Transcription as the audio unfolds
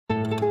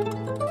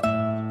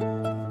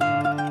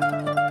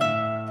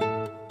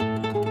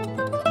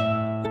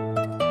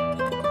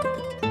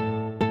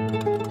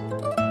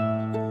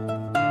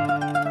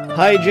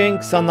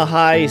High-Jinks on the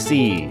High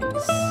Seas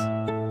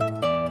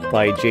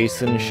by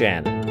Jason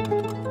Shannon.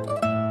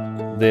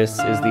 This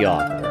is the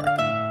author.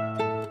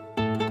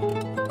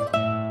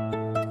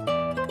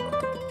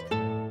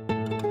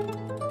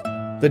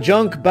 The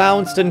junk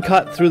bounced and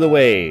cut through the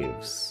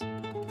waves.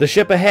 The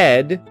ship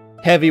ahead,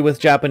 heavy with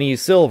Japanese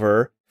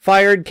silver,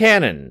 fired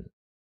cannon,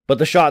 but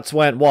the shots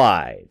went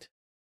wide.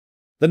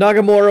 The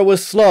Nagamura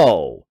was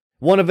slow.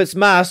 One of its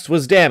masts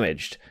was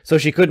damaged, so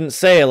she couldn't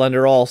sail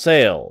under all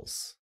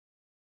sails.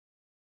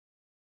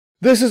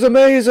 "This is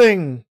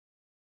amazing!"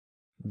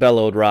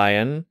 bellowed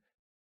Ryan.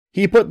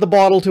 He put the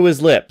bottle to his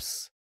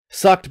lips,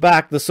 sucked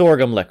back the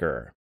sorghum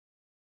liquor.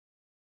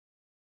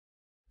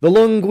 The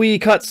Lungwi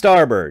cut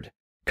starboard,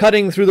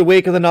 cutting through the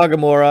wake of the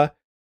Nagamura,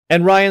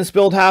 and Ryan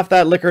spilled half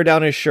that liquor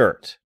down his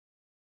shirt.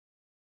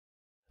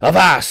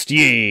 "Avast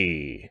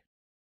ye!"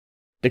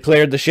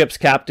 declared the ship's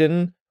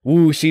captain,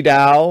 Wu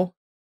Shidao.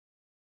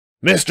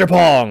 "Mr.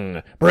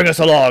 Pong, bring us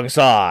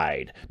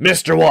alongside.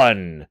 Mr.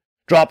 One,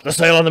 drop the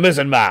sail on the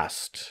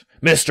mizzenmast.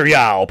 Mr.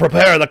 Yao,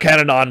 prepare the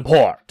cannon on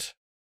port."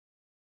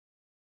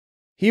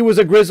 He was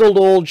a grizzled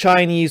old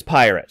Chinese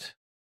pirate,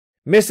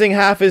 missing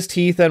half his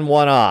teeth and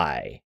one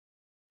eye.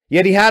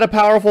 Yet he had a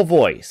powerful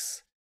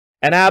voice,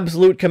 an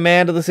absolute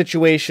command of the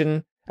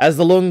situation as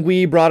the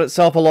Lungwi brought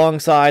itself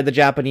alongside the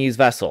Japanese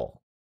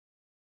vessel.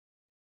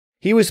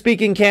 He was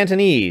speaking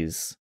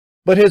Cantonese,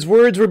 but his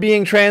words were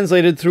being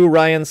translated through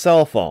Ryan's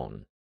cell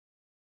phone.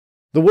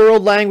 The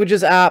World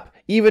Languages app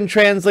even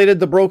translated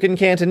the broken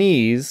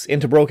Cantonese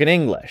into broken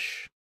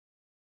English.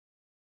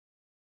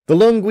 The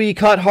Lungwi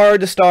cut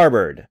hard to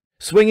starboard,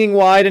 swinging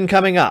wide and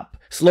coming up,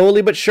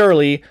 slowly but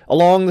surely,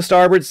 along the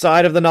starboard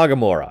side of the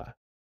Nagamura.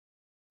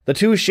 The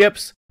two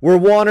ships were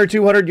 100 or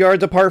 200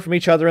 yards apart from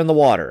each other in the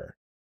water.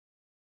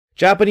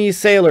 Japanese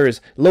sailors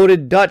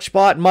loaded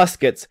Dutch-bought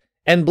muskets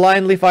and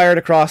blindly fired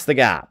across the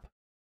gap.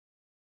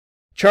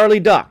 Charlie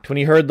ducked when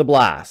he heard the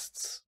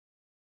blasts.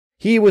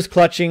 He was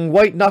clutching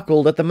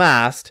white-knuckled at the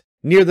mast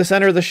near the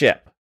center of the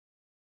ship.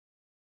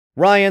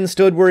 Ryan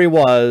stood where he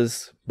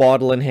was,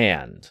 bottle in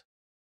hand.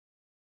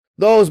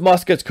 "Those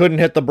muskets couldn't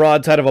hit the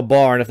broadside of a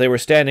barn if they were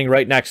standing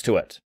right next to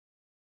it,"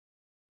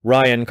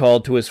 Ryan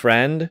called to his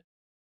friend.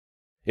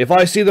 "If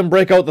I see them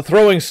break out the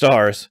throwing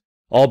stars,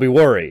 I'll be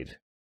worried."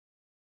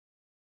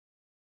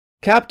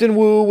 Captain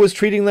Wu was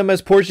treating them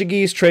as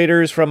Portuguese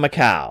traders from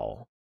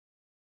Macao.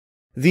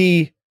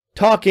 The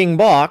talking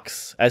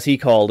box, as he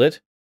called it,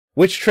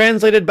 which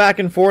translated back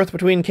and forth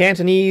between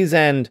Cantonese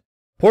and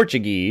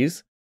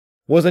Portuguese,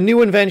 was a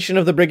new invention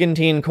of the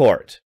Brigantine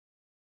Court.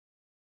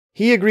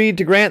 He agreed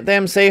to grant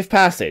them safe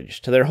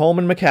passage to their home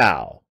in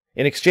Macao,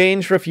 in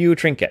exchange for a few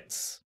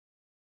trinkets.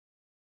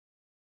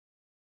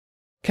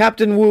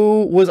 Captain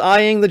Wu was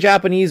eyeing the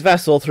Japanese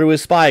vessel through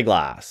his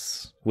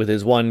spyglass, with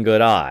his one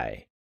good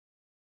eye.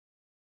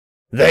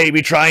 "They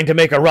be trying to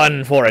make a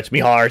run for it, me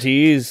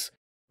hearties.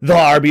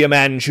 Thar be a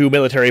Manchu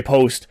military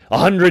post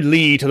 100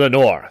 li to the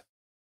north."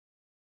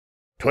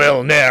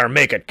 "'Twill ne'er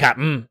make it,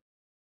 cap'n,"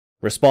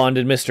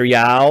 responded Mr.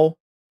 Yao,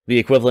 the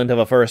equivalent of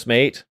a first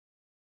mate.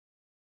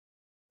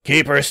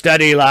 "Keep her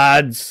steady,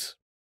 lads,"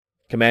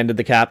 commanded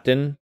the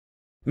captain.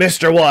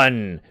 "Mr.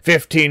 One,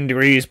 15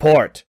 degrees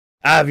port.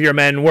 Have your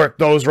men work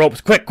those ropes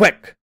quick,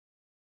 quick."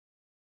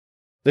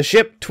 The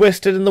ship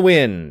twisted in the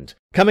wind,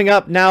 coming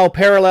up now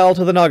parallel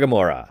to the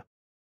Nagamura.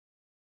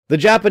 The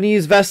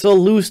Japanese vessel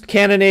loosed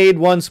cannonade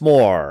once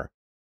more.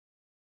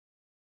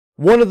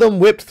 One of them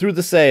whipped through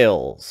the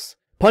sails,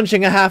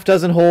 punching a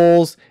half-dozen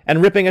holes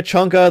and ripping a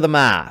chunk out of the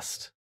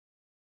mast.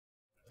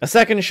 A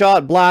second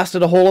shot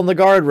blasted a hole in the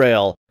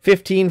guardrail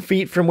 15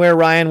 feet from where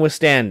Ryan was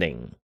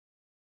standing.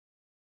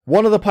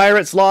 One of the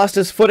pirates lost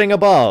his footing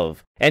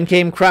above and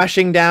came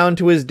crashing down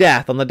to his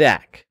death on the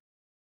deck.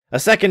 A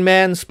second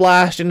man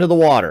splashed into the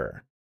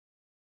water.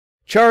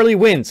 Charlie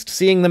winced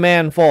seeing the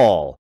man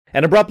fall,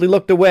 and abruptly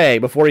looked away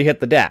before he hit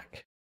the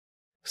deck.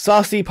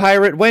 Saucy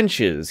pirate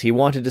wenches he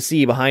wanted to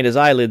see behind his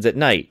eyelids at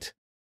night,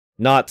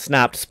 not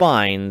snapped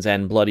spines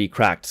and bloody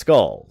cracked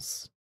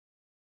skulls.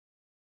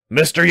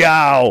 "Mr.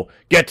 Yao,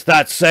 get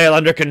that sail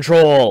under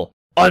control!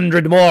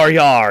 100 more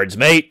yards,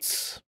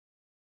 mates!"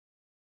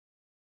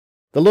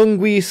 The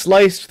Lungwi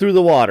sliced through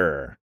the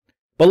water.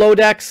 Below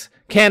decks,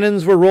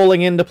 cannons were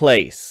rolling into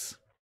place.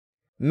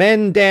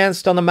 Men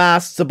danced on the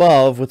masts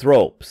above with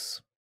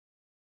ropes.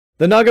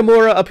 The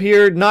Nagamura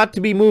appeared not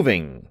to be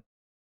moving.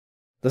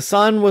 The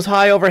sun was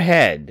high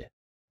overhead,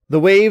 the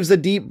waves a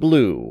deep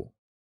blue.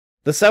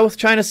 The South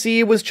China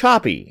Sea was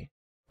choppy,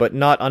 but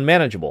not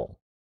unmanageable.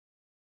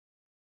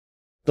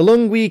 The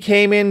Lungwi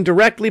came in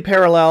directly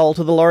parallel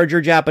to the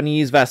larger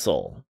Japanese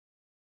vessel.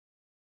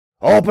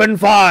 "Open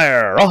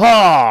fire!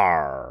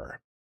 Ahar!"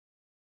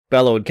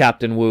 bellowed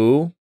Captain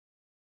Wu.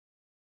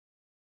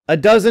 A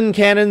dozen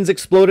cannons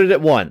exploded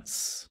at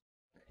once.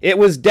 It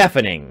was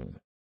deafening.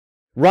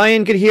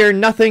 Ryan could hear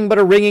nothing but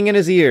a ringing in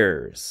his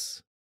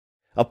ears.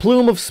 A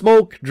plume of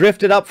smoke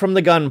drifted up from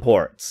the gun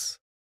ports.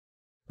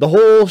 The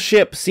whole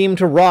ship seemed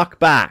to rock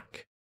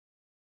back.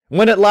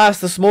 When at last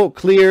the smoke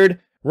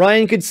cleared,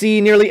 Ryan could see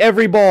nearly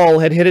every ball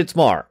had hit its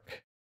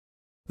mark.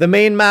 The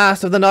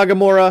mainmast of the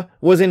Nagamura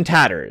was in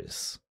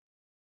tatters.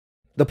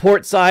 The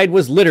port side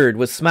was littered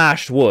with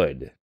smashed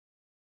wood.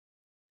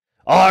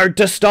 "Hard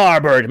to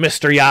starboard,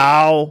 Mr.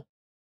 Yao!"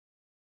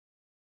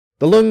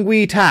 The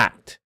Lungwi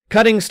tacked,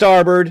 cutting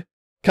starboard,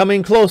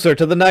 coming closer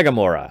to the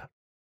Nagamura.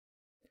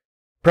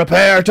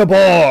 "Prepare to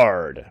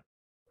board!"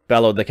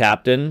 bellowed the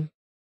captain.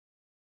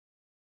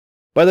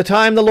 By the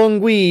time the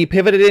Lungwi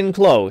pivoted in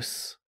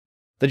close,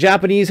 the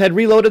Japanese had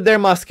reloaded their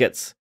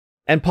muskets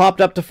and popped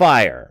up to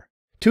fire.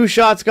 2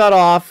 shots got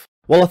off,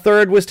 while a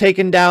third was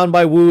taken down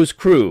by Wu's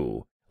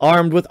crew,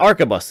 armed with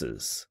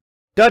arquebuses,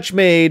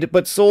 Dutch-made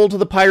but sold to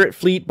the pirate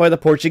fleet by the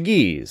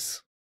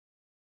Portuguese.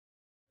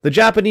 The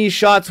Japanese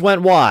shots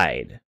went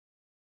wide.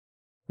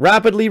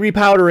 Rapidly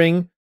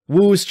repowdering,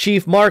 Wu's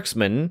chief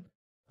marksman,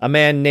 a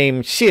man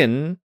named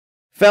Xin,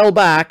 fell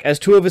back as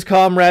 2 of his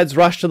comrades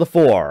rushed to the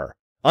fore,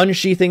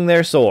 unsheathing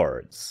their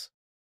swords.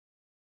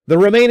 The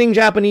remaining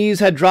Japanese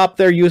had dropped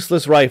their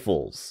useless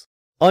rifles,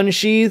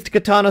 unsheathed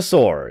katana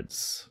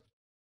swords.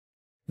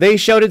 They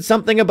shouted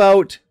something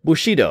about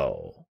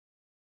Bushido.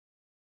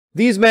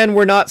 These men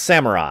were not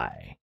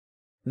samurai.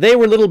 They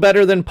were little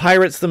better than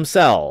pirates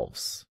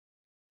themselves.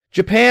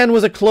 Japan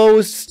was a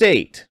closed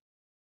state.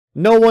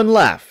 No one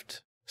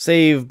left,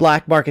 save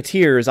black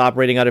marketeers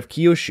operating out of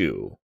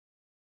Kyushu.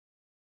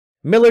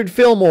 Millard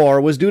Fillmore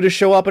was due to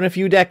show up in a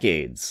few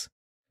decades,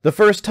 the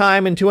first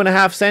time in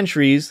 2.5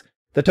 centuries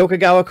the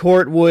Tokugawa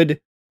court would,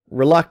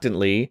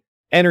 reluctantly,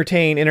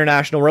 entertain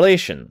international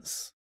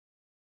relations.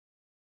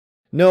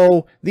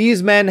 No,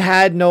 these men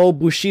had no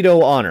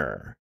Bushido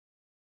honor.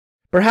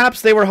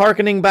 Perhaps they were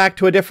hearkening back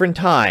to a different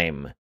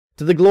time,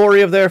 to the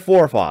glory of their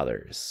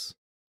forefathers.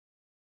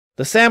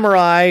 The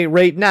samurai,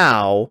 right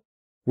now,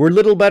 were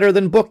little better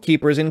than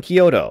bookkeepers in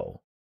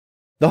Kyoto.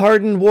 The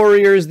hardened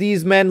warriors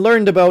these men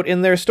learned about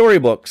in their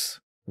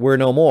storybooks were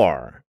no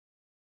more.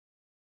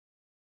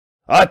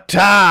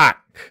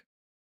 "Attack!"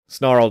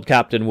 snarled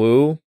Captain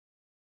Wu.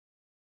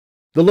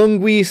 The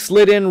Lungwi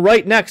slid in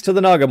right next to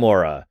the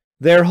Nagamura,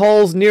 their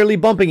hulls nearly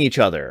bumping each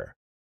other.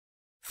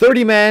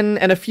 30 men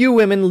and a few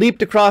women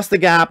leaped across the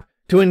gap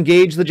to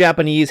engage the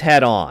Japanese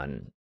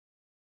head-on.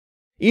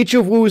 Each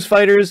of Wu's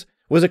fighters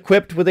was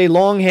equipped with a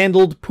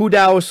long-handled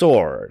pudao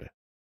sword,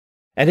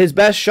 and his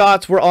best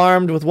shots were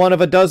armed with one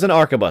of a dozen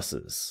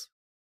arquebuses.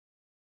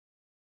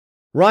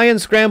 Ryan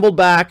scrambled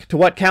back to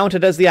what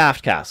counted as the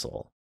aft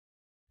castle.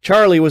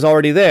 Charlie was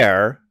already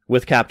there,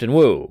 with Captain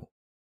Wu.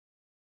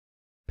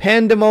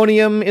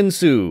 Pandemonium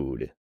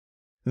ensued.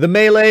 The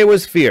melee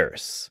was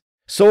fierce.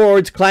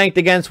 Swords clanked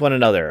against one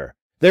another.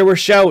 There were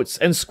shouts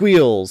and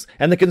squeals,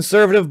 and the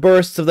conservative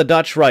bursts of the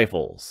Dutch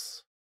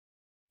rifles.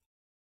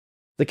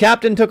 The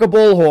captain took a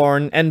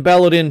bullhorn and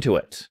bellowed into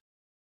it.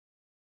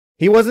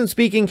 He wasn't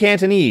speaking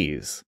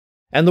Cantonese,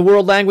 and the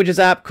World Languages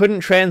app couldn't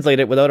translate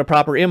it without a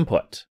proper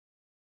input.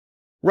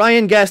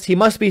 Ryan guessed he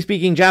must be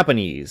speaking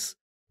Japanese,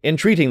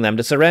 entreating them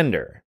to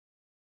surrender.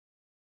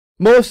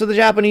 Most of the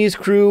Japanese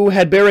crew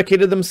had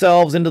barricaded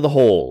themselves into the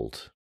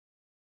hold.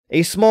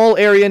 A small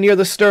area near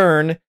the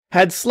stern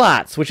had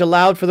slats which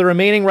allowed for the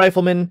remaining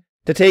riflemen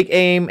to take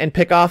aim and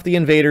pick off the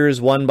invaders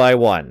one by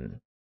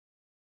one.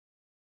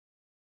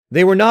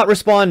 They were not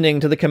responding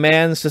to the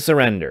commands to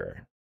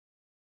surrender.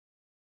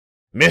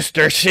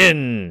 "Mr.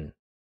 Shin!"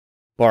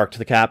 barked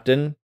the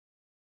captain.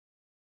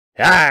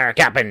 "Arr,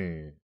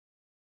 Captain!"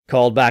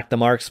 called back the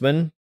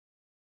marksman.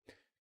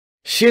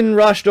 Shin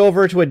rushed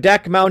over to a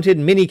deck-mounted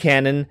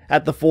mini-cannon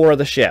at the fore of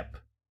the ship.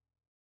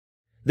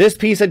 This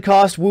piece had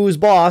cost Wu's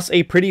boss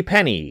a pretty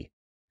penny.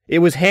 It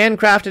was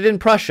handcrafted in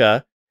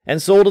Prussia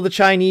and sold to the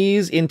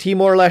Chinese in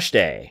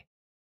Timor-Leste.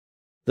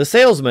 The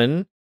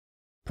salesman,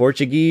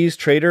 Portuguese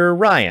trader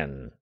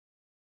Ryan.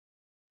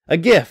 A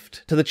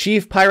gift to the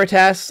chief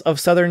piratess of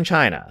southern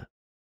China.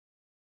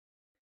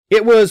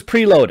 It was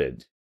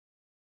preloaded.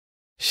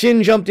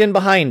 Shin jumped in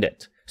behind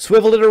it,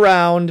 swiveled it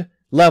around,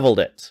 leveled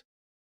it.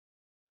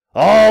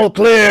 "All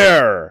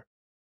clear!"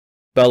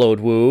 bellowed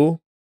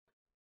Wu.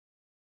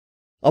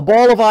 A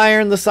ball of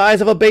iron the size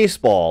of a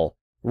baseball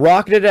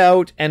rocketed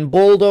out and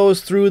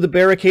bulldozed through the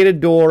barricaded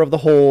door of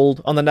the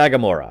hold on the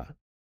Nagamura.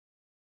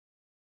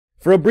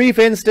 For a brief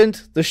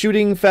instant, the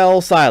shooting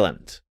fell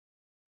silent.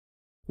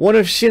 One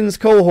of Shin's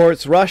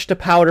cohorts rushed to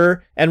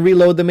powder and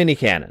reload the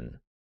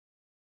mini-cannon.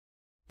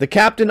 The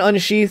captain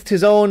unsheathed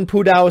his own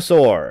pudao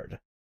sword.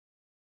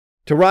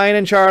 To Ryan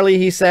and Charlie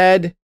he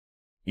said,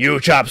 "You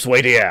chops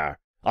wait here.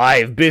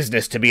 I've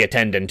business to be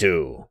attending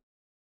to."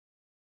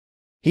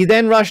 He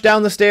then rushed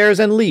down the stairs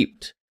and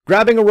leaped,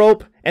 grabbing a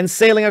rope and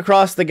sailing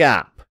across the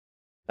gap.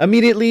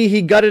 Immediately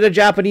he gutted a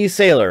Japanese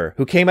sailor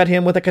who came at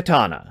him with a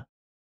katana.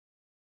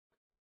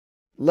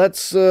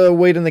 "Let's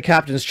wait in the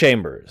captain's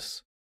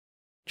chambers,"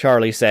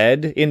 Charlie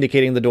said,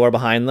 indicating the door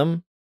behind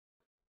them.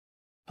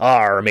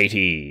 "Arr,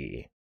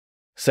 matey,"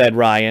 said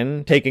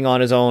Ryan, taking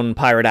on his own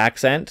pirate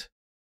accent.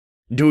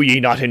 "Do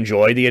ye not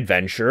enjoy the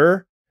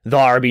adventure?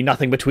 Thar be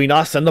nothing between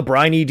us and the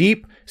briny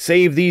deep,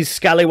 save these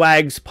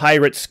scallywags'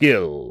 pirate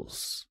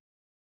skills."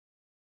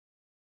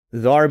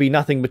 "Thar be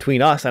nothing between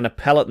us and a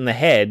pellet in the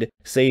head,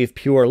 save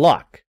pure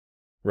luck,"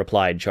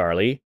 replied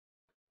Charlie.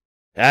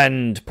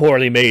 And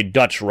poorly made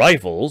Dutch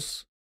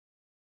rifles.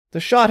 The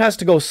shot has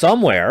to go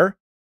somewhere.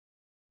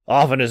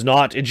 Often as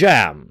not, it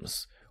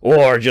jams,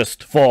 or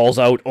just falls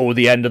out o'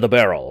 the end of the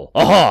barrel.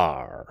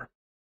 Ahar!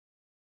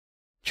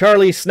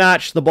 Charlie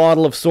snatched the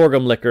bottle of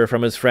sorghum liquor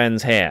from his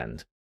friend's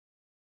hand.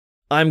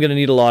 I'm going to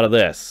need a lot of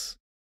this.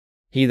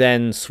 He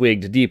then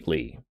swigged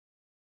deeply.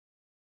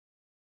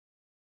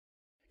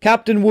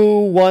 Captain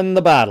Wu won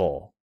the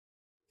battle.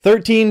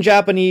 13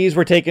 Japanese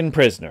were taken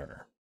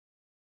prisoner.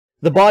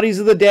 The bodies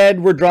of the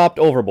dead were dropped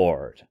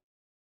overboard.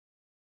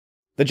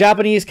 The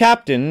Japanese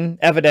captain,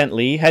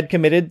 evidently, had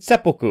committed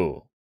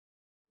seppuku,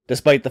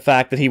 despite the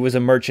fact that he was a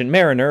merchant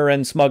mariner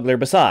and smuggler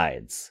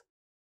besides.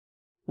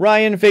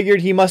 Ryan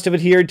figured he must have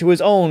adhered to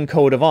his own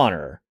code of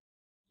honor,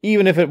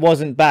 even if it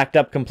wasn't backed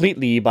up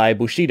completely by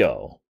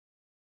Bushido.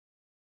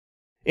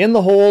 In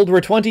the hold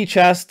were 20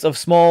 chests of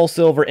small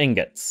silver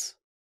ingots.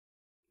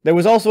 There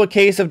was also a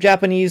case of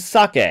Japanese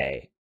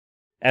sake,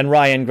 and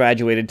Ryan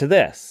graduated to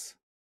this.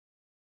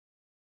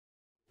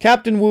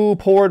 Captain Wu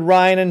poured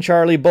Ryan and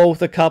Charlie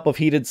both a cup of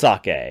heated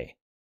sake,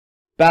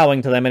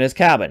 bowing to them in his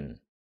cabin.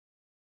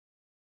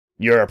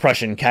 Your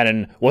Prussian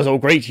cannon was o'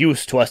 great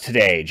use to us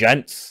today,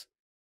 gents,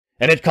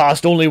 and it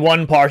cost only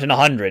 1 part in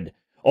 100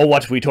 o'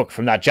 what we took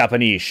from that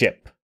Japanese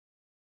ship.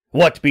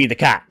 What be the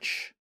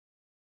catch?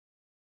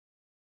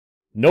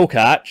 No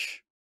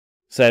catch,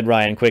 said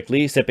Ryan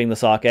quickly, sipping the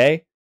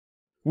sake.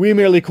 We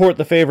merely court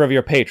the favor of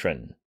your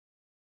patron.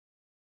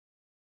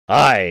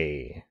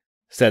 Aye,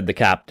 said the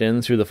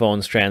captain through the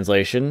phone's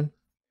translation.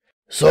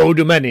 So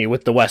do many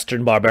with the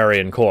Western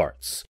barbarian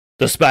courts.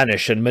 The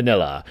Spanish in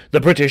Manila,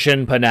 the British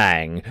in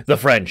Penang, the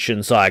French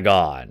in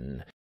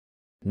Saigon.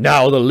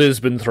 Now the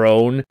Lisbon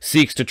throne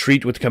seeks to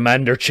treat with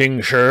Commander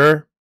Ching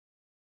Shih.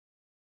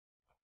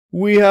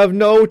 We have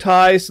no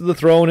ties to the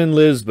throne in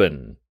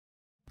Lisbon,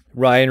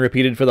 Ryan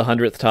repeated for the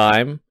 100th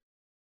time.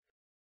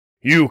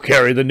 You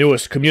carry the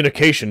newest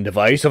communication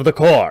device of the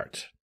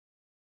court.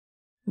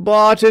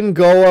 Bought in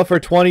Goa for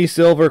 20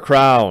 silver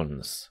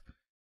crowns,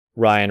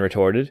 Ryan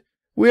retorted.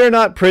 We are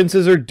not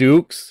princes or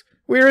dukes.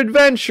 We are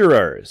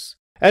adventurers,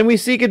 and we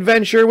seek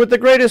adventure with the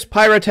greatest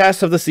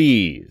piratess of the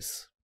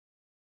seas.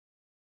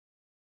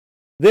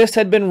 This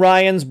had been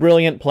Ryan's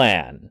brilliant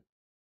plan.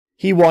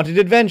 He wanted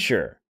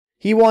adventure.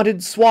 He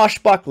wanted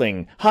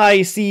swashbuckling,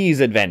 high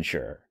seas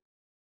adventure.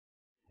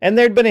 And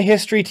there'd been a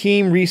history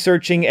team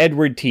researching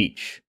Edward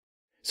Teach,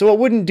 so it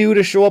wouldn't do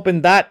to show up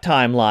in that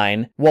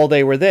timeline while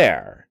they were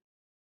there.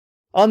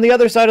 On the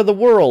other side of the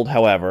world,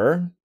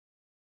 however,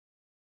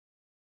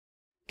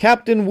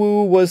 Captain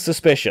Wu was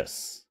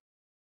suspicious.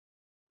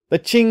 The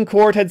Qing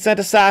court had sent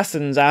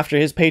assassins after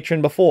his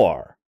patron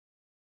before.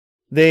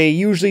 They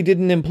usually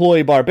didn't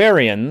employ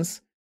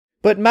barbarians,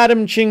 but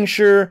Madame Ching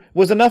Shih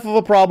was enough of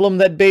a problem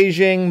that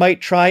Beijing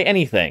might try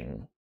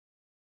anything.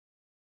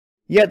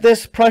 Yet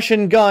this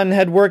Prussian gun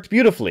had worked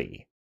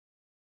beautifully,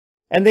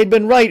 and they'd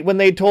been right when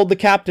they'd told the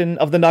captain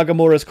of the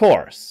Nagamura's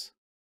course.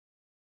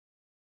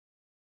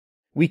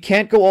 We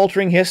can't go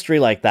altering history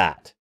like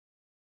that,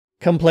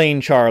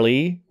 complained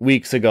Charlie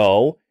weeks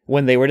ago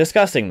when they were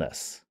discussing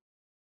this.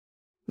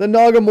 The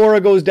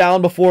Nagamura goes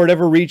down before it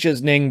ever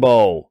reaches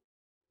Ningbo,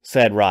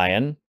 said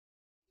Ryan.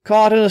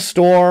 Caught in a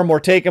storm or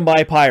taken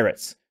by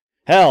pirates.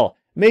 Hell,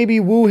 maybe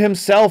Wu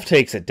himself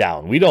takes it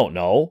down, we don't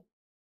know.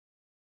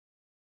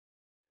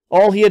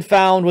 All he had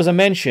found was a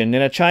mention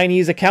in a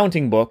Chinese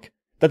accounting book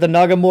that the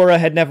Nagamura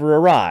had never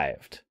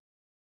arrived.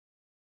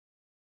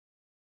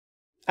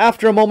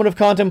 After a moment of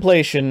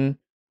contemplation,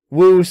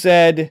 Wu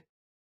said,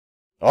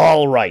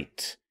 All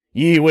right,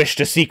 ye wish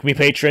to seek me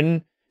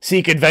patron,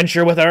 seek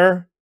adventure with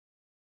her?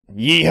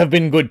 Ye have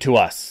been good to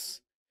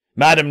us.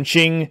 Madam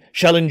Ching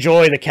shall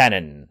enjoy the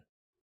cannon,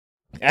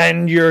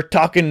 and your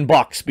talkin'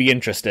 box be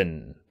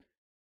interestin'.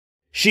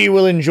 She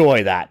will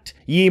enjoy that.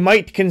 Ye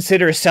might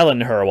consider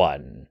sellin' her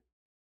one.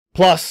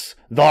 Plus,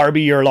 thar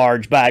be your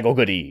large bag o'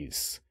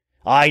 goodies.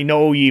 I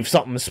know ye've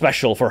something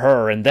special for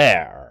her in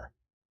there.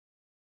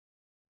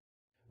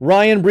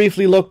 Ryan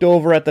briefly looked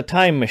over at the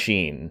time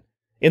machine,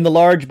 in the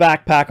large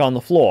backpack on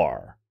the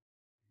floor.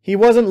 He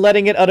wasn't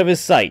letting it out of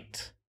his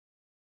sight.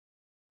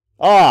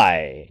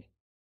 Aye,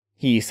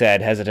 he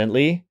said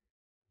hesitantly.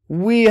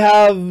 We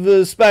have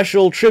a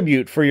special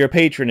tribute for your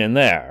patron in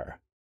there.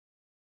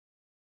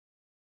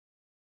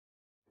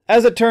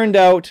 As it turned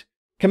out,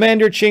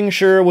 Commander Ching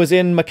Shih was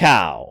in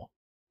Macao,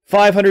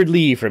 500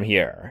 li from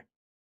here.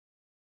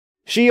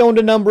 She owned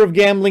a number of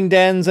gambling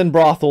dens and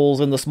brothels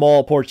in the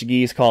small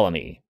Portuguese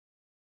colony.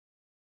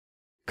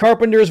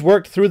 Carpenters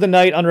worked through the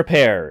night on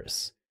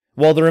repairs,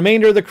 while the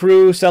remainder of the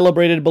crew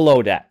celebrated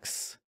below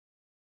decks.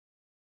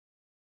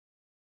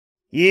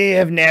 Ye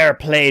have ne'er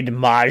played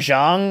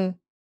mahjong?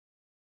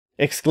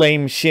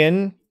 Exclaimed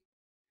Shin.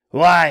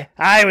 Why,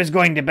 I was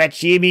going to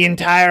bet ye me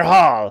entire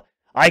haul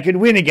I could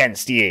win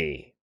against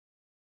ye.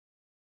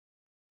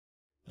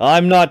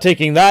 I'm not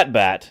taking that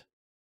bet,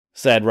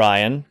 said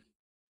Ryan.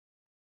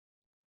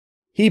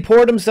 He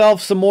poured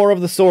himself some more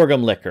of the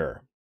sorghum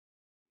liquor.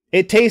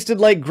 It tasted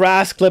like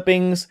grass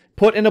clippings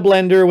put in a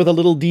blender with a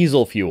little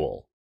diesel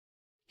fuel.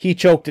 He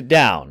choked it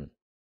down.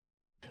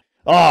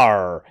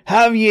 "Arr,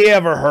 have ye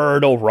ever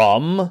heard o'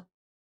 rum?"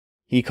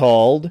 he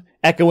called,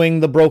 echoing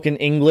the broken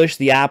English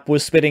the app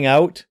was spitting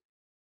out.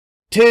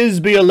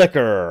 "'Tis be a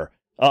liquor,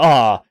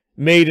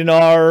 made in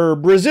our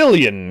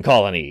Brazilian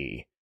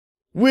colony.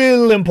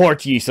 We'll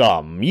import ye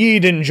some,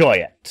 ye'd enjoy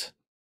it."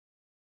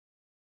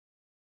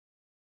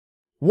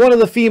 One of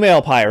the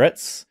female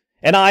pirates,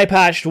 an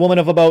eye-patched woman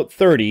of about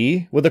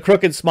 30, with a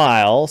crooked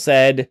smile,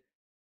 said,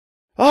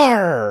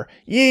 "Arr,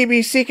 ye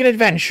be seeking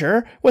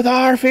adventure with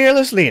our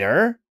fearless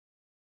leader?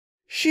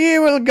 She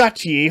will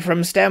gut ye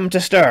from stem to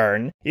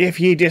stern if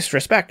ye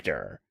disrespect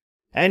her,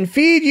 and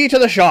feed ye to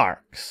the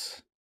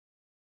sharks."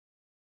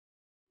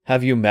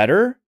 "Have you met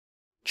her?"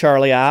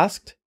 Charlie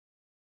asked.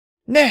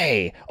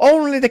 "Nay,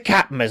 only the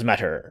captain has met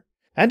her,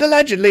 and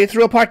allegedly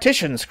through a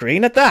partition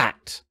screen at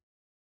that."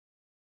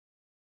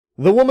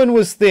 The woman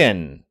was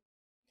thin.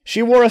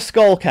 She wore a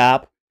skull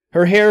cap,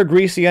 her hair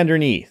greasy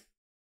underneath.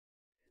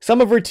 Some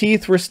of her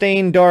teeth were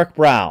stained dark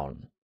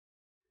brown.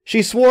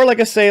 She swore like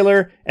a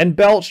sailor and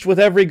belched with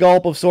every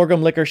gulp of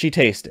sorghum liquor she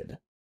tasted.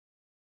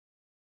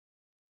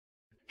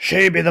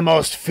 "She be the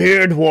most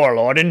feared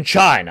warlord in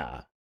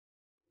China,"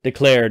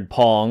 declared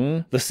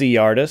Pong, the sea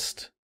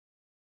artist.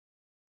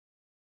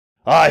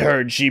 "I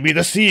heard she be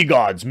the sea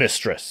god's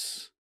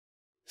mistress,"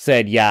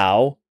 said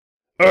Yao.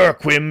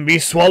 "Urquim be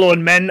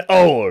swallowing men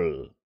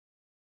whole."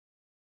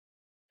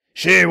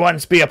 "She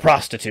once be a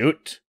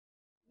prostitute,"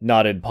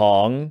 nodded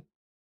Pong.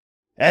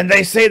 "And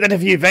they say that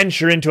if ye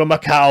venture into a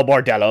Macao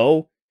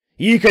bordello,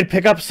 ye could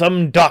pick up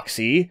some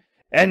doxy,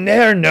 and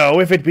ne'er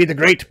know if it be the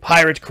great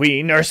pirate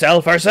queen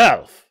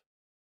herself.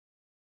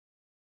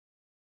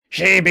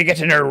 She be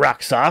getting her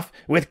rocks off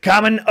with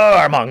common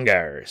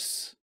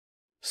whoremongers,"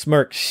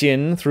 smirked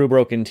Shin through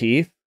broken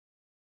teeth.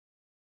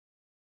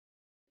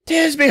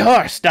 "'Tis be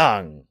horse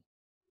dung,"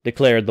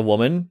 declared the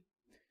woman.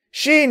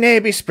 "She nae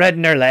be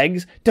spreading her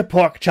legs to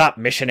pork-chop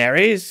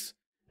missionaries,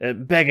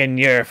 begging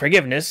your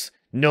forgiveness,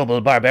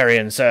 noble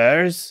barbarian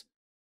sirs.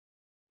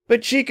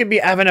 But she could be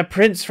having a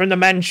prince from the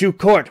Manchu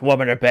court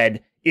warming her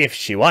bed, if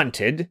she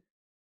wanted.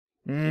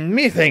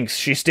 Methinks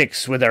she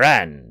sticks with her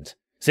hand,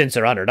 since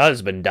her honoured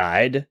husband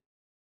died."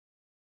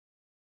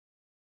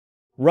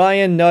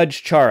 Ryan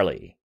nudged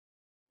Charlie.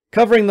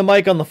 Covering the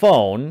mic on the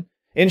phone,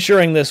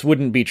 ensuring this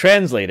wouldn't be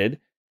translated,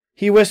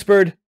 he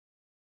whispered,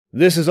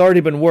 "This has already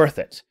been worth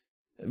it.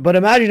 But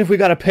imagine if we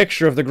got a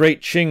picture of the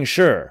great Ching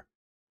Shih.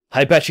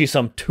 I bet she's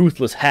some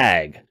toothless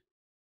hag."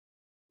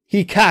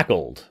 He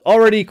cackled,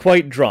 already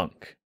quite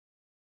drunk.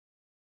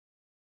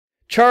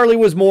 Charlie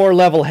was more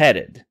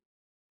level-headed.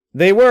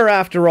 They were,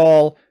 after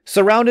all,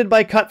 surrounded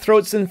by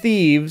cutthroats and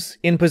thieves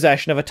in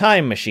possession of a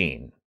time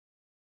machine.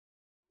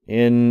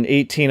 In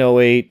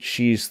 1808,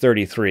 she's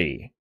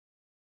 33.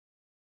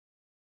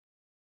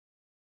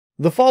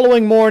 The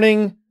following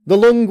morning, the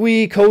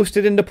Lungui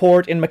coasted into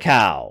port in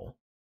Macao.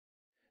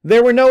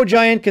 There were no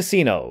giant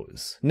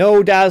casinos,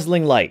 no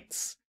dazzling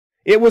lights.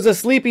 It was a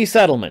sleepy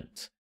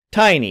settlement,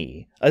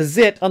 tiny, a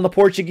zit on the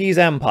Portuguese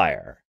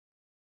Empire.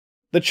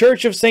 The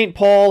Church of St.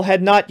 Paul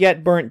had not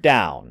yet burnt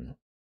down.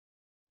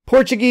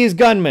 Portuguese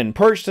gunmen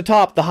perched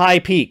atop the high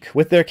peak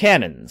with their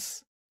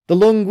cannons, the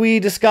Lungui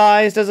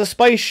disguised as a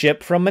spice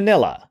ship from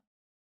Manila.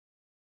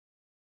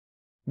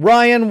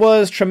 Ryan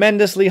was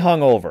tremendously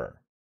hungover.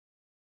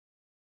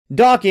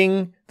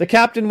 Docking, the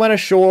captain went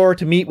ashore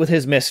to meet with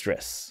his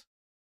mistress.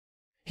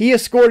 He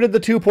escorted the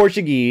two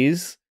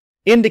Portuguese,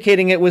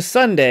 indicating it was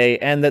Sunday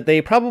and that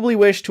they probably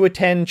wished to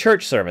attend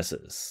church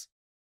services.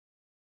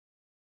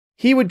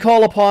 He would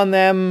call upon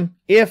them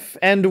if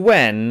and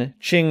when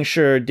Ching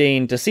Shih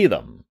deigned to see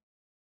them.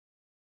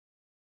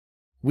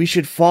 "We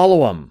should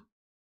follow him,"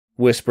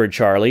 whispered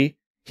Charlie.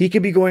 "He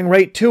could be going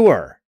right to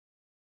her."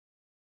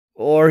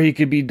 "Or he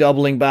could be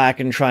doubling back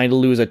and trying to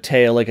lose a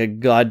tail like a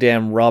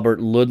goddamn Robert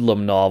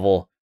Ludlum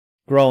novel,"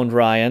 groaned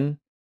Ryan.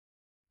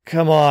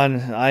 "Come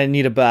on, I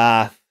need a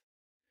bath.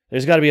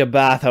 There's got to be a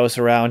bathhouse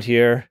around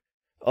here.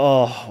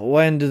 Oh,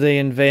 when do they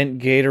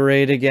invent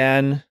Gatorade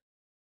again?"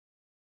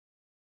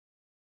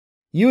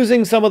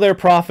 Using some of their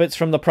profits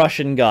from the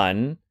Prussian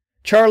gun,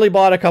 Charlie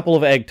bought a couple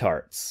of egg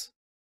tarts.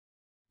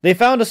 They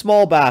found a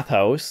small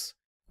bathhouse,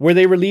 where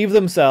they relieved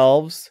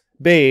themselves,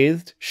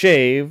 bathed,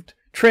 shaved,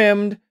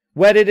 trimmed,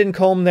 wetted and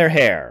combed their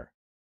hair.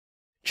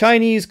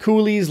 Chinese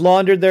coolies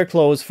laundered their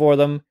clothes for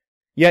them,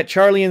 yet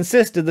Charlie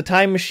insisted the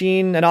time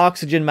machine and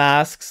oxygen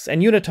masks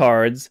and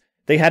unitards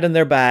they had in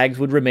their bags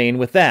would remain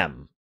with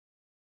them.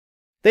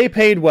 They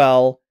paid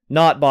well,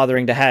 not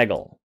bothering to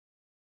haggle.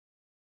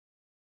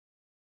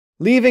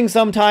 Leaving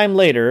some time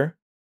later,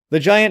 the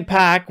giant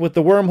pack with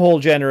the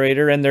wormhole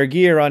generator and their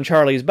gear on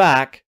Charlie's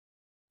back,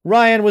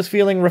 Ryan was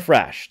feeling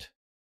refreshed.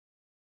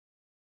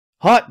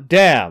 "Hot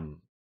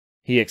damn!"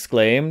 he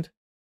exclaimed.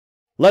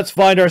 "Let's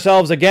find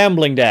ourselves a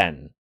gambling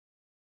den."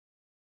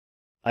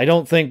 "I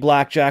don't think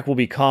blackjack will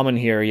be common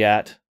here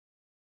yet."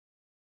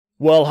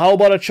 "Well, how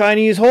about a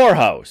Chinese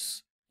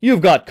whorehouse?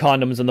 You've got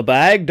condoms in the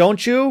bag,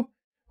 don't you?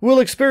 We'll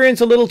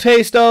experience a little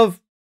taste of..."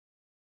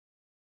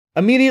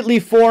 Immediately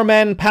 4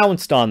 men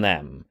pounced on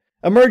them,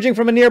 emerging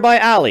from a nearby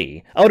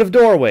alley, out of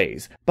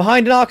doorways,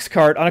 behind an ox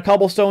cart on a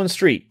cobblestone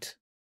street.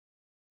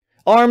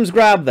 Arms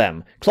grabbed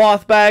them,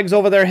 cloth bags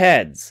over their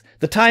heads.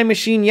 The time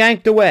machine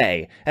yanked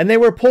away, and they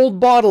were pulled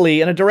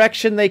bodily in a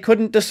direction they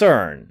couldn't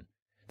discern,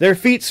 their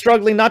feet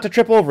struggling not to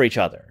trip over each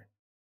other.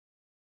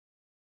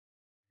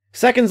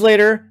 Seconds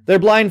later, their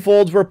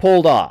blindfolds were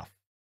pulled off.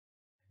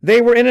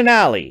 They were in an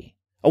alley,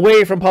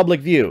 away from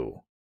public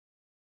view.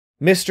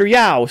 Mr.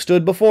 Yao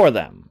stood before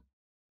them.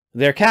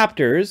 Their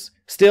captors,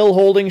 still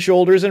holding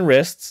shoulders and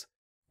wrists,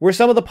 were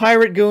some of the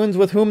pirate goons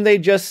with whom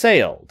they'd just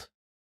sailed.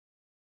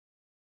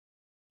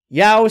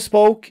 Yao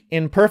spoke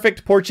in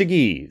perfect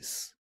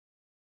Portuguese.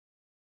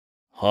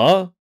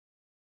 "Huh?"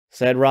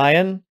 said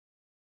Ryan.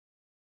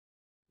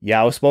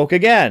 Yao spoke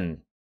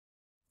again.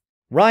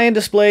 Ryan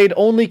displayed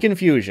only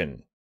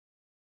confusion.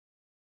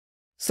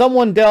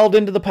 Someone delved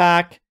into the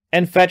pack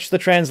and fetched the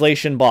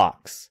translation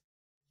box.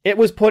 It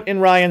was put in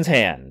Ryan's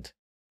hand.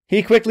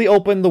 He quickly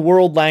opened the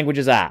World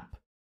Languages app.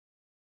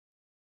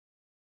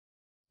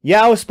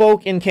 Yao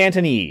spoke in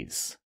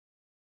Cantonese.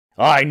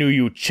 "I knew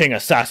you Ching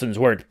assassins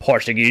weren't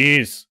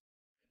Portuguese.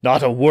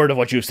 Not a word of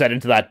what you said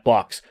into that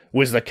box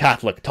was the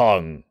Catholic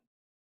tongue."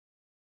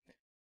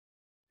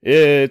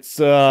 "It's,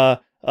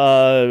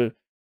 Ryan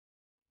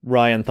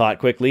thought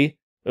quickly.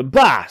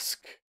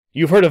 "Basque.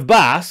 You've heard of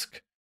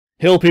Basque?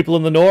 Hill people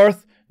in the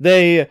north.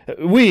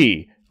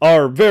 We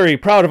are very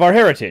proud of our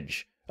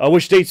heritage,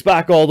 which dates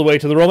back all the way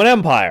to the Roman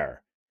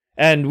Empire,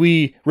 and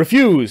we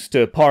refuse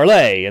to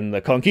parley in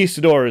the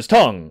conquistador's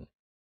tongue."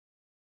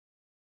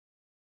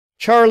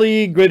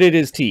 Charlie gritted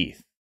his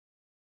teeth.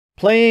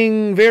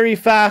 Playing very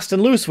fast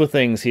and loose with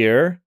things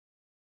here.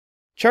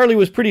 Charlie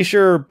was pretty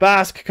sure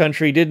Basque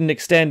country didn't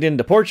extend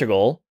into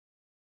Portugal.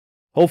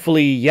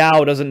 Hopefully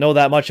Yao doesn't know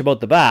that much about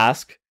the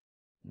Basque,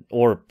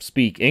 or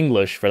speak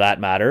English for that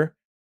matter.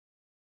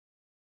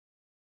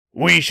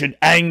 "We should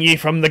hang ye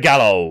from the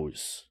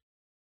gallows,"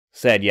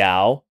 said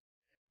Yao.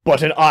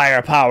 "But an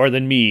higher power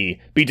than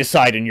me be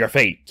deciding your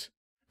fate.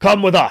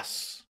 Come with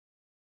us."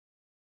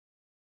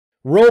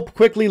 Rope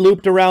quickly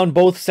looped around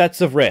both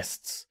sets of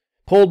wrists,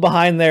 pulled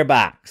behind their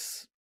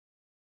backs.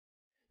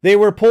 They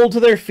were pulled to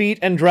their feet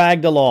and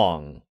dragged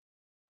along.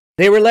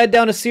 They were led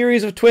down a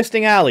series of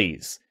twisting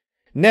alleys,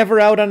 never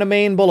out on a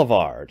main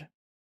boulevard.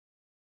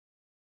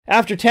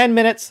 After 10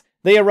 minutes,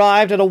 they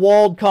arrived at a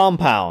walled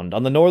compound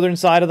on the northern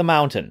side of the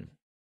mountain.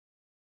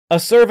 A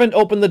servant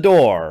opened the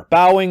door,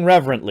 bowing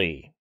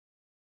reverently.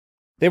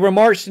 They were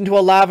marched into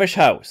a lavish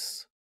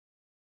house.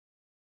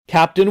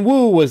 Captain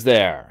Wu was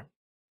there.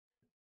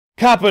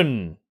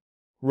 "Cap'n!"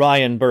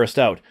 Ryan burst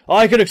out.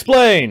 "I can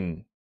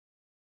explain!"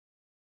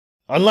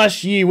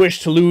 "Unless ye wish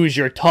to lose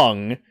your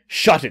tongue,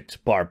 shut it,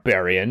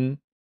 barbarian,"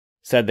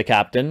 said the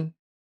captain.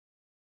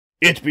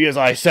 "It be as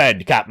I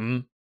said,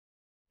 cap'n,"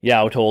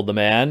 Yao told the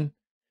man.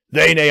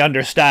 "They nay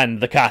understand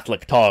the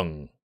Catholic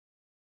tongue."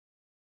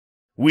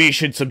 "We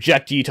should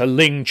subject ye to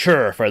Ling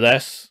Chur for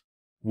this,"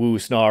 Wu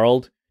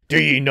snarled.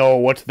 "Do ye know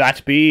what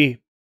that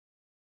be?"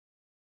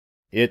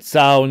 "It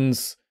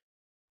sounds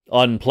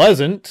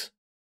unpleasant,"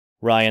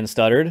 Ryan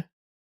stuttered.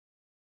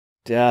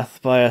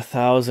 "Death by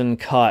 1,000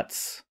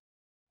 cuts,"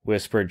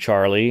 whispered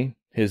Charlie,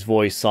 his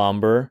voice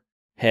somber,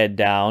 head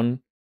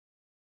down.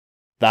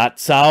 "That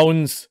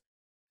sounds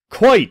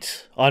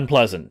quite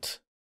unpleasant."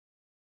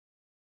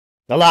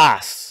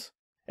 "Alas,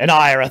 an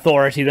higher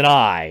authority than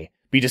I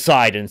be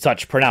deciding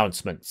such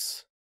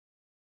pronouncements."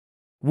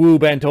 Wu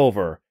bent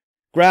over,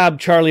 grabbed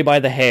Charlie by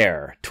the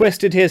hair,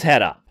 twisted his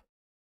head up.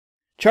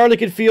 Charlie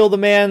could feel the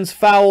man's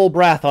foul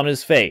breath on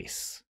his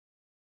face.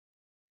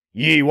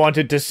 "Ye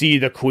wanted to see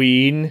the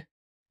Queen?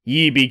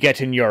 Ye be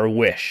getting your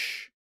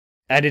wish,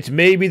 and it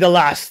may be the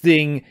last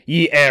thing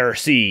ye e'er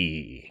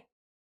see."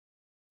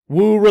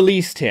 Wu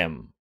released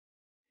him.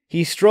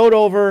 He strode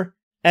over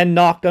and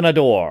knocked on a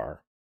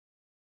door.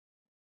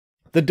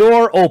 The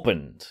door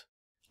opened.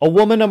 A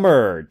woman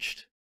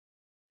emerged.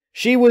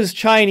 She was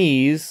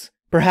Chinese,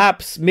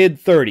 perhaps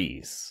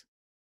mid-30s.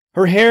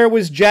 Her hair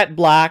was jet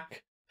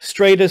black,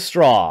 straight as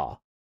straw.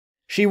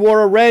 She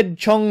wore a red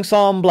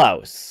cheongsam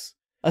blouse.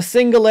 A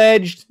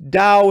single-edged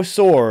Dao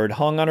sword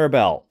hung on her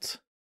belt.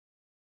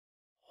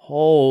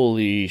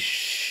 "Holy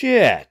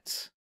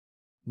shit,"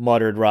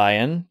 muttered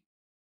Ryan.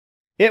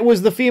 It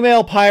was the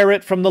female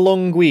pirate from the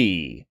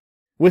Lungui,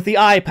 with the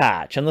eye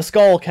patch and the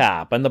skull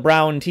cap and the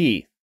brown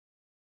teeth.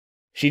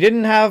 She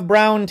didn't have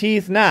brown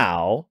teeth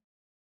now,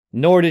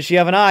 nor did she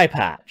have an eye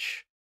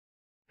patch.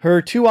 Her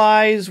two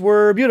eyes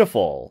were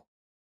beautiful.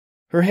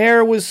 Her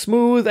hair was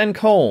smooth and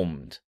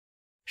combed.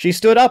 She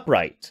stood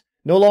upright,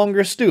 no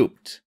longer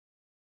stooped.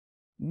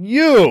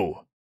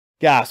 "You!"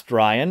 gasped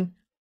Ryan.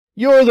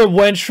 "You're the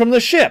wench from the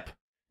ship!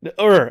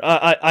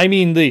 I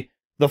mean the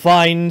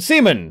fine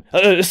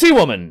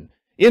seawoman,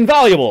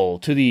 invaluable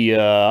to the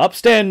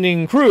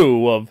upstanding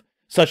crew of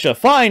such a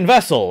fine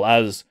vessel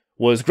as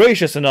was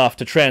gracious enough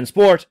to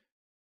transport—"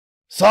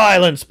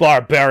 "Silence,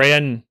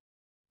 barbarian!"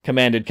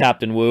 commanded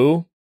Captain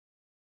Wu.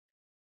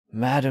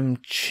 "Madam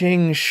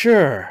Ching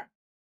Shih,"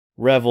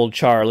 reveled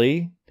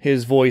Charlie,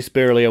 his voice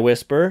barely a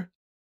whisper.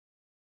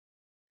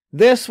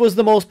 This was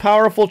the most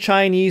powerful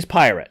Chinese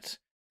pirate,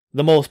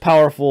 the most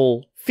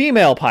powerful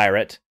female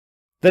pirate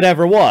that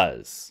ever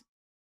was.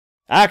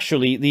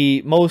 Actually,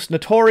 the most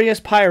notorious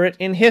pirate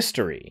in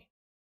history.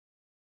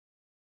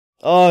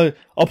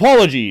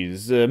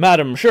 Apologies,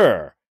 Madam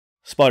Sure,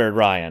 sputtered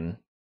Ryan.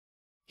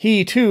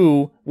 He,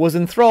 too, was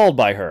enthralled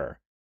by her.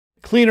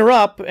 Clean her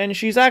up, and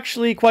she's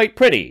actually quite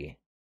pretty.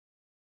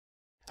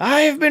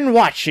 I've been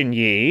watching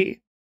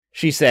ye,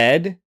 she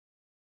said.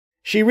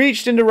 She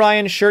reached into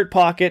Ryan's shirt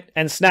pocket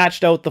and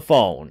snatched out the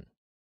phone.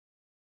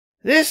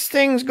 This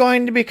thing's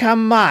going to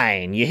become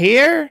mine, you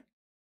hear?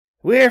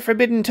 We're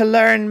forbidden to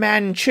learn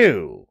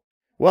Manchu.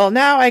 Well,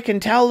 now I can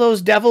tell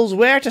those devils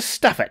where to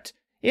stuff it,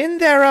 in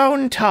their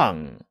own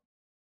tongue.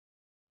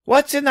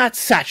 What's in that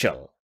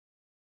satchel?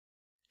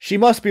 She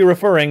must be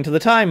referring to the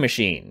time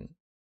machine.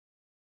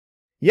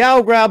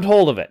 Yao grabbed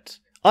hold of it,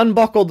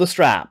 unbuckled the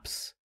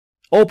straps,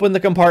 opened the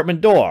compartment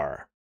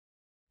door.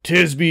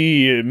 "'Tis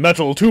be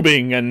metal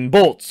tubing and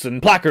bolts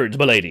and placards,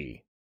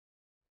 m'lady."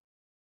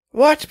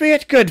 "What be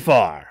it good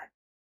for?"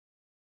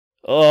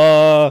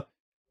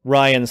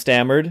 Ryan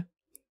stammered.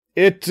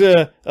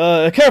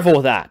 Careful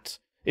with that.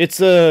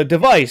 It's a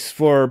device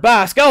for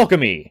Basque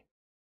alchemy."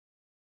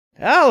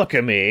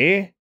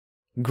 "Alchemy?"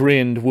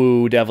 grinned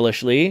Wu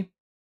devilishly.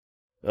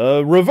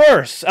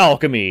 Reverse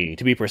alchemy,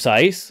 to be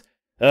precise.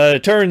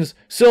 Turns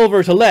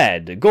silver to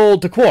lead,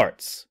 gold to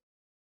quartz."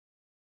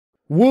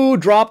 Wu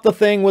dropped the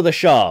thing with a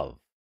shove.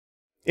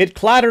 It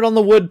clattered on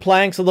the wood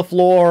planks of the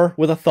floor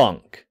with a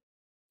thunk.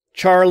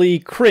 Charlie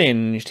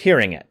cringed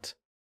hearing it.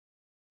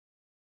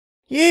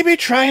 "Ye be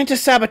trying to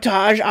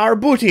sabotage our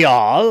booty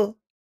all?"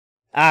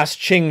 asked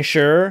Ching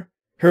Shih,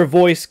 her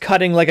voice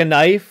cutting like a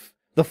knife,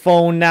 the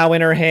phone now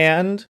in her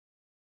hand.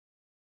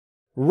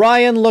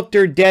 Ryan looked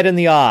her dead in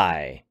the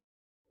eye.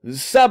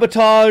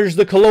 "Sabotage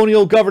the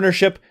colonial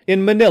governorship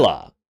in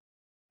Manila.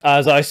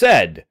 As I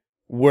said,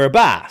 we're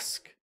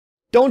Basque.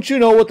 Don't you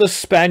know what the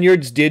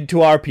Spaniards did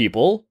to our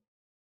people?"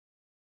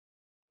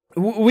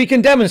 We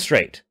can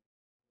demonstrate,"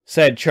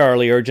 said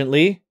Charlie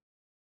urgently.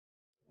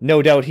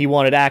 No doubt he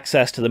wanted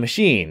access to the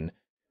machine,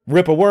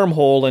 rip a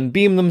wormhole and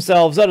beam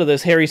themselves out of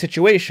this hairy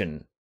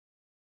situation.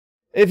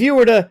 "If you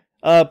were to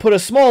put a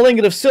small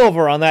ingot of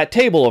silver on that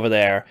table over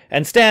there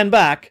and stand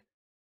back—"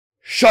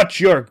 "Shut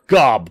your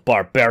gob,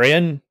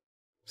 barbarian!"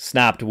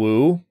 snapped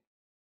Wu.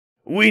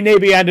 "We nae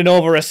be handing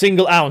over a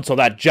single ounce of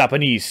that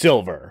Japanese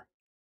silver.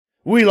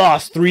 We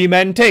lost 3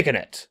 men taking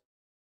it."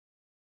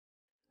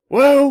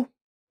 "Wu,"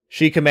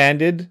 she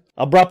commanded,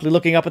 abruptly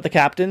looking up at the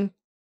captain.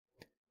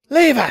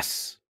 "Leave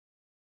us!"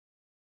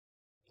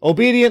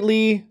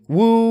 Obediently,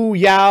 Wu,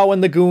 Yao,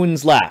 and the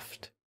goons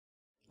left,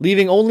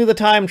 leaving only the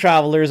time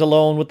travelers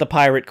alone with the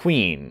pirate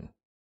queen.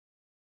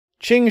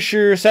 Ching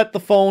Shih set the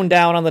phone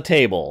down on the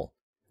table,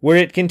 where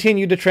it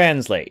continued to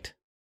translate.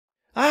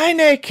 "I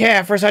nae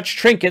care for such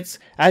trinkets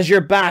as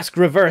your Basque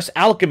reverse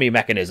alchemy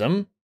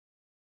mechanism.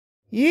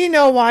 Ye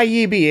know why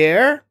ye be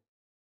here?"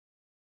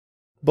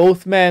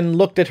 Both men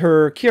looked at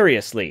her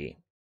curiously.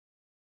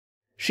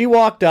 She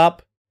walked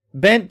up,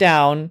 bent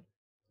down,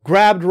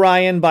 grabbed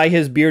Ryan by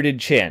his bearded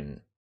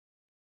chin.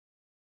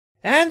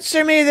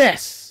 "Answer me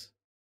this.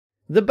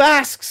 The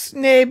Basques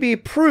nae be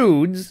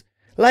prudes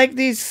like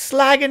these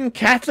slaggin'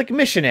 Catholic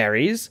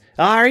missionaries,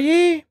 are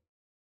ye?"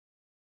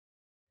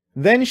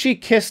 Then she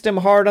kissed him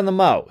hard on the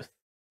mouth,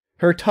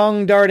 her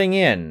tongue darting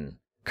in,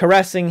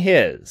 caressing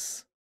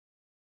his.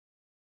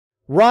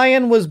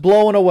 Ryan was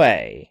blown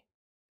away.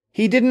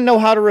 He didn't know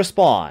how to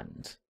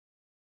respond.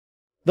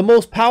 The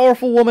most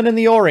powerful woman in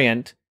the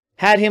Orient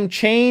had him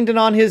chained and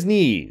on his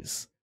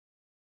knees,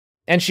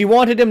 and she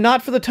wanted him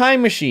not for the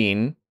time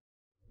machine,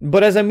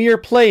 but as a mere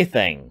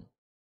plaything.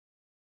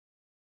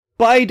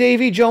 By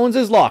Davy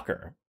Jones's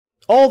locker,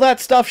 all that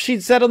stuff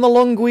she'd said on the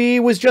Lungui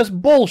was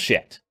just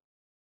bullshit.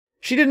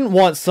 She didn't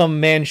want some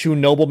Manchu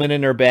nobleman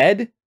in her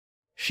bed.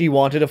 She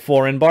wanted a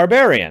foreign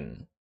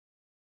barbarian.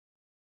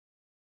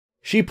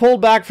 She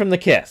pulled back from the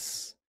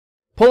kiss.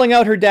 Pulling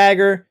out her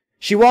dagger,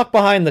 she walked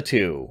behind the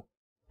two,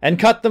 and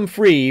cut them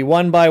free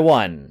one by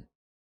one.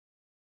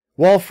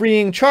 While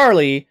freeing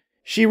Charlie,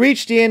 she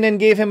reached in and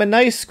gave him a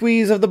nice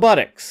squeeze of the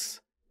buttocks,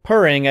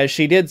 purring as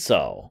she did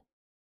so.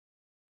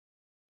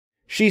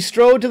 She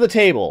strode to the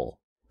table,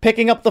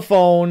 picking up the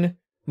phone,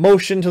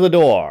 motioned to the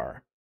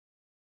door.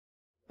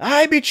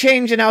 "I be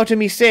changing out of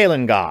me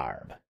sailin'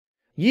 garb.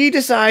 Ye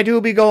decide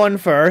who'll be going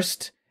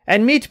first,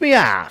 and meet me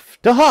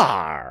aft, to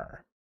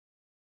har."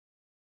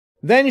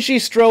 Then she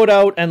strode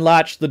out and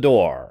latched the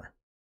door.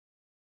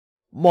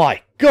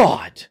 "My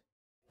God!"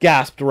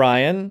 gasped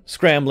Ryan,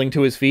 scrambling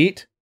to his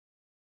feet.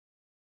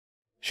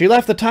 "She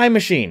left the time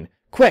machine.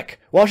 Quick,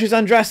 while she's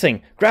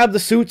undressing, grab the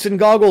suits and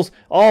goggles,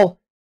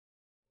 all—"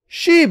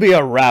 "She be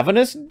a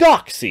ravenous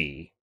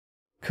doxy,"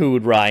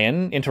 cooed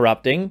Ryan,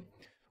 interrupting.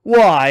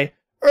 "Why,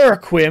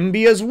 Urquim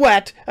be as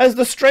wet as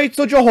the Straits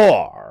o'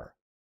 Johor.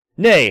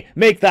 Nay,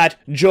 make that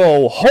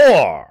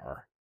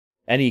Johor!"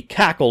 And he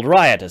cackled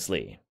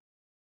riotously.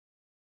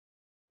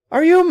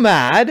 "Are you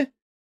mad?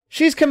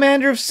 She's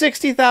commander of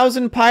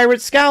 60,000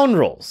 pirate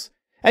scoundrels,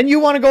 and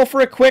you want to go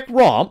for a quick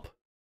romp?"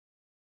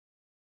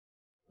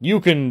 You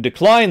can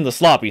decline the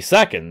sloppy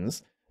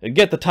seconds.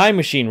 Get the time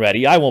machine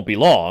ready, I won't be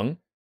long.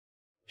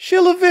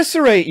 She'll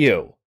eviscerate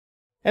you.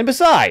 And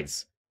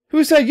besides,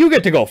 who said you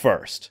get to go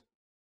first?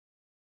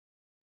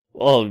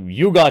 Well,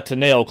 you got to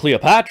nail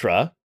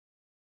Cleopatra.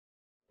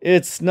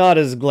 It's not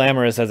as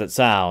glamorous as it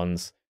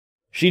sounds.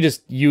 She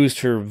just used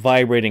her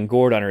vibrating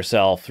gourd on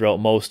herself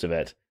throughout most of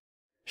it.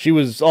 She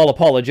was all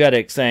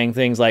apologetic, saying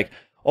things like,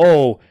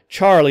 "Oh,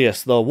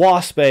 Charlius, the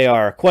Waspae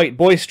are quite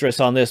boisterous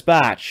on this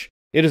batch.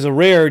 It is a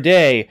rare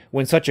day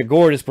when such a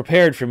gourd is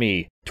prepared for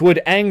me.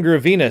 'Twould anger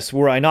Venus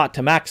were I not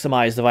to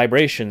maximize the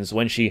vibrations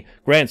when she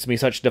grants me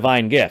such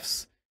divine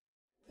gifts."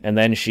 And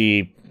then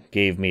she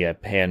gave me a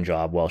hand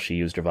job while she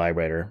used her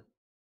vibrator.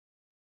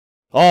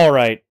 All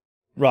right,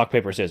 rock,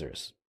 paper,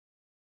 scissors.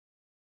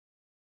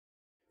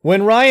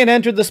 When Ryan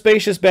entered the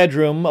spacious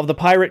bedroom of the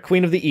Pirate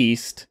Queen of the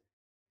East,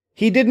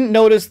 he didn't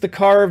notice the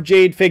carved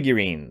jade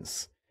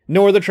figurines,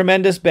 nor the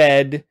tremendous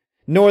bed,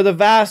 nor the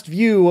vast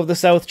view of the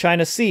South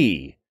China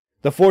Sea,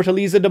 the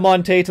Fortaleza de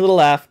Monte to the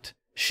left,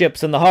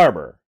 ships in the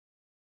harbor.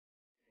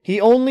 He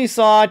only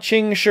saw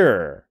Ching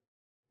Shih,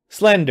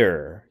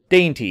 slender,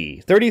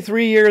 dainty,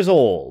 33 years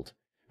old,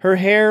 her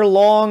hair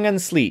long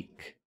and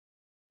sleek.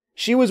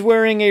 She was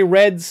wearing a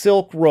red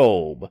silk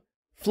robe,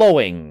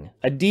 flowing,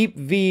 a deep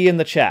V in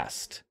the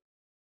chest.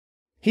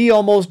 He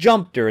almost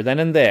jumped her then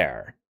and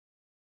there.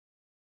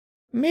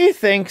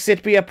 "Methinks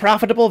it be a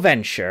profitable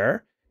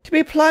venture to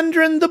be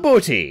plundering the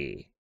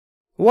booty.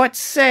 What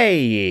say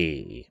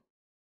ye?"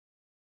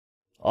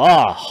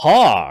 "Ah,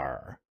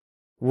 har!"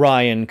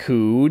 Ryan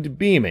cooed,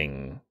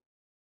 beaming.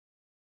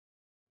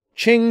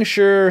 Ching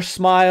Shih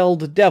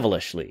smiled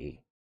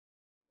devilishly.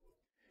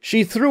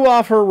 She threw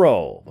off her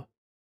robe.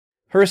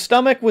 Her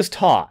stomach was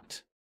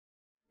taut.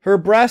 Her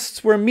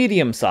breasts were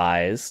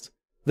medium-sized,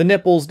 the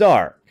nipples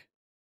dark.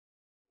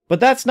 But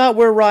that's not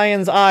where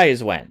Ryan's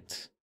eyes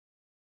went.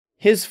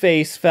 His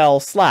face fell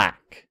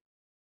slack.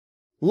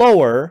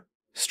 Lower,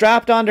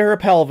 strapped onto her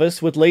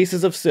pelvis with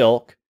laces of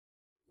silk,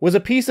 was a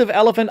piece of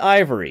elephant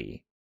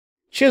ivory,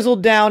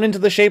 chiseled down into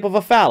the shape of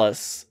a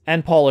phallus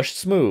and polished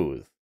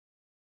smooth.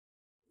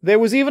 There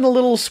was even a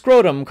little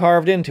scrotum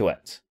carved into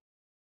it.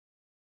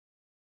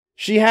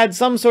 She had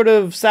some sort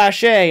of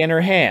sachet in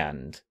her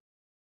hand,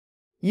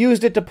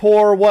 used it to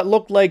pour what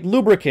looked like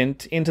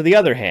lubricant into the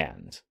other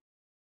hand.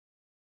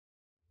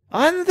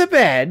 "On the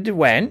bed,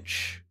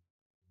 wench,"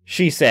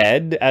 she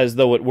said, as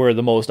though it were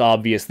the most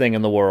obvious thing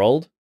in the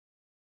world.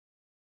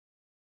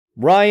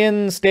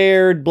 Ryan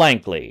stared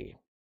blankly.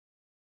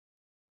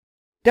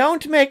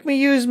 "Don't make me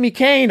use me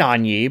cane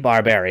on ye,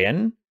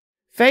 barbarian.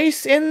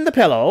 Face in the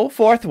pillow,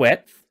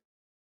 forthwith."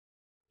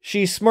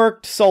 She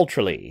smirked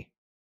sultrily.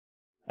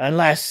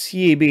 "Unless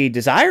ye be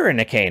desiring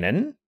a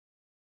canin."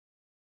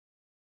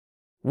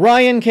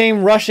 Ryan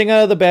came rushing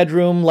out of the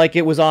bedroom like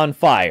it was on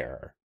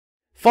fire,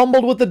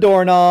 fumbled with the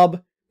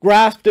doorknob,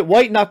 grasped it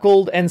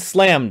white-knuckled, and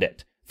slammed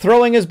it,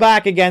 throwing his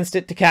back against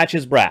it to catch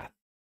his breath.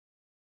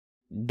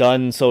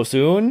 "Done so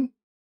soon?"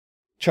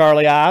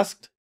 Charlie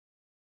asked.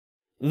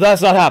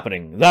 That's not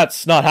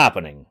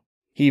happening.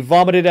 He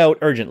vomited out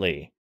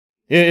urgently.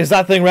 "Is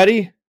that thing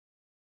ready?"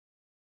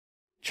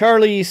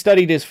 Charlie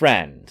studied his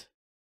friend.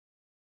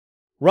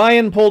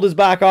 Ryan pulled his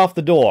back off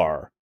the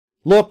door,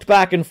 looked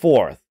back and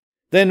forth,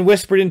 then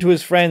whispered into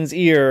his friend's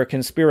ear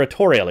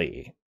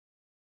conspiratorially.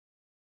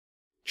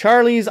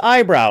 Charlie's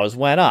eyebrows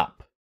went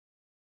up.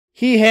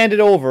 He handed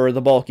over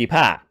the bulky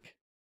pack.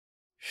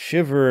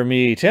 "Shiver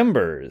me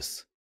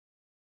timbers."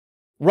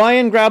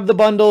 Ryan grabbed the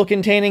bundle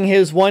containing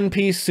his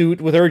one-piece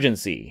suit with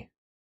urgency.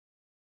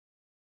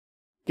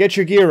 "Get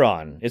your gear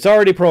on. It's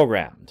already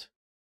programmed."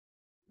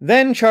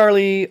 Then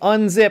Charlie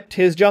unzipped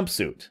his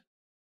jumpsuit.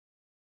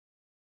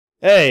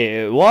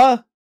 "Hey,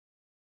 what?"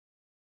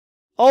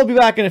 "I'll be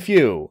back in a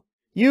few.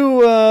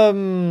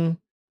 You,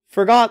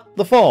 forgot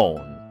the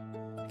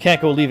phone.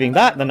 Can't go leaving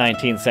that in the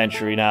 19th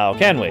century now,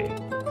 can we?"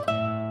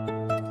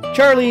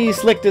 Charlie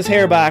slicked his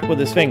hair back with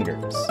his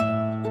fingers.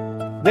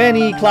 Then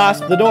he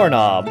clasped the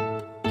doorknob,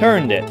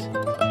 turned it,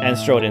 and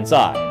strode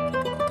inside.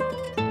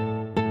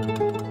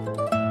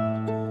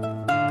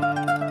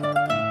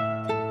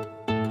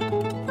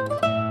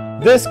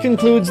 This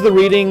concludes the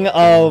reading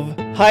of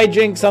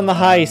High-Jinks on the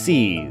High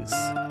Seas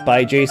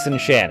by Jason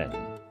Shannon.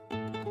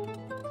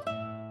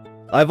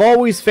 I've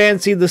always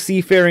fancied the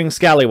seafaring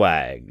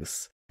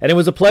scallywags, and it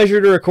was a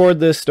pleasure to record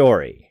this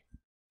story.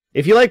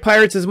 If you like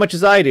pirates as much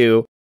as I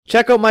do,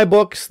 check out my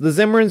books The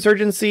Zimmer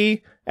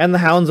Insurgency and The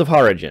Hounds of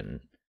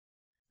High-Jinks.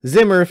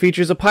 Zimmer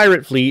features a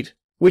pirate fleet,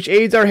 which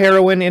aids our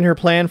heroine in her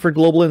plan for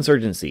global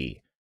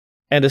insurgency,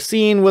 and a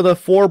scene with a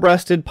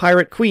four-breasted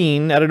pirate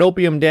queen at an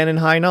opium den in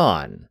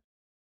Hainan.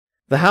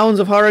 The Hounds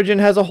of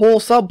High-Jinks has a whole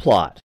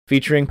subplot,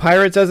 featuring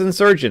pirates as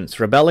insurgents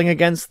rebelling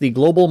against the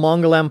global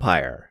Mongol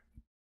Empire.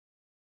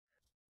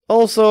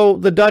 Also,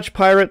 the Dutch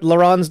pirate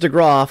Laurens de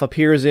Graaf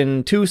appears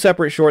in two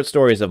separate short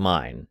stories of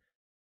mine.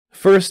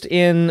 First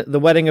in The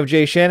Wedding of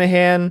Jay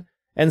Shanahan,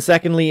 and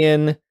secondly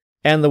in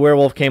And the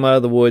Werewolf Came Out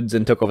of the Woods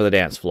and Took Over the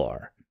Dance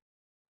Floor.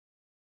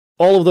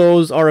 All of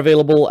those are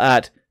available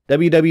at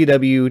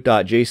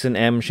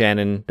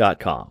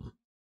www.jasonmshannon.com.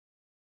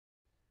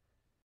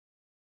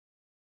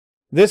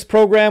 This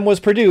program was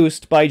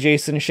produced by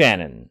Jason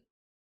Shannon.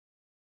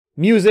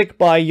 Music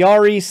by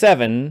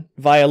Yari7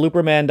 via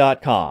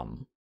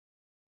looperman.com.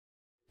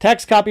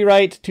 Text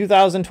copyright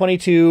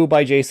 2022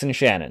 by Jason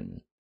Shannon.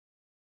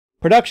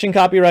 Production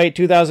copyright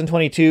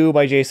 2022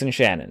 by Jason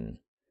Shannon.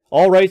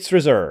 All rights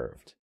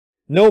reserved.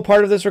 No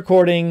part of this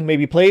recording may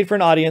be played for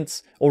an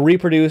audience or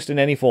reproduced in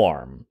any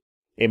form.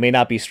 It may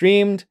not be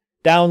streamed,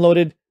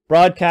 downloaded,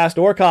 broadcast,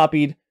 or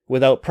copied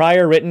without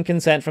prior written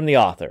consent from the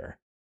author.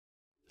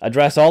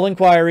 Address all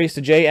inquiries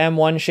to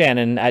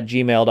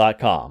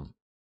jm1shannon@gmail.com.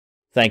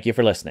 Thank you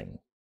for listening.